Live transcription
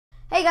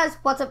Hey guys,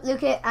 what's up, Luke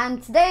here,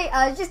 and today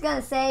I was just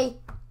gonna say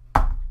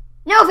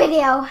no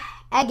video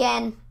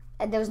again.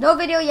 There was no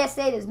video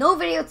yesterday, there's no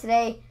video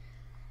today.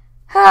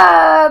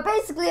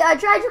 Basically, I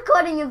tried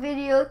recording a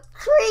video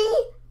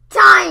 3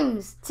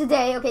 times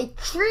today, okay?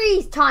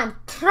 3 times,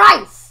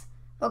 thrice,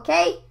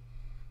 okay?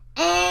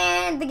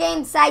 And the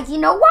game decides, you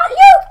know what,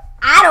 Luke?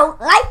 I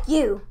don't like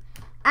you.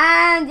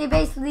 And they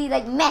basically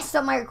messed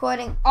up my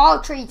recording all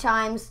 3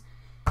 times.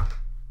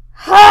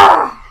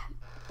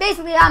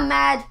 Basically, I'm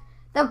mad.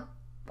 There'll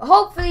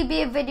hopefully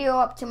be a video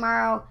up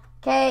tomorrow.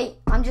 Okay,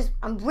 I'm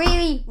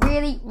really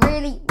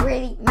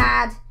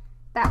mad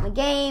that my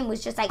game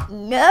was just like,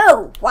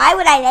 no, why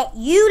would I let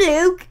you,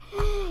 Luke?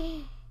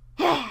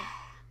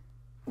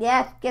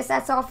 Yeah, guess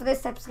that's all for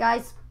this episode,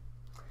 guys.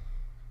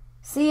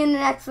 See you in the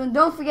next one.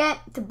 Don't forget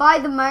to buy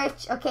the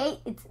merch,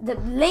 okay? It's the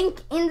link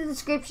in the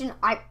description.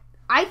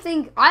 I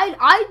think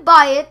I'd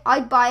buy it. I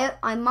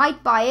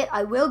might buy it.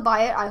 I will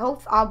buy it. I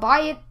hope I'll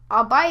buy it.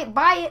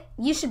 Buy it.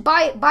 You should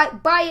buy it.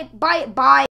 Buy it.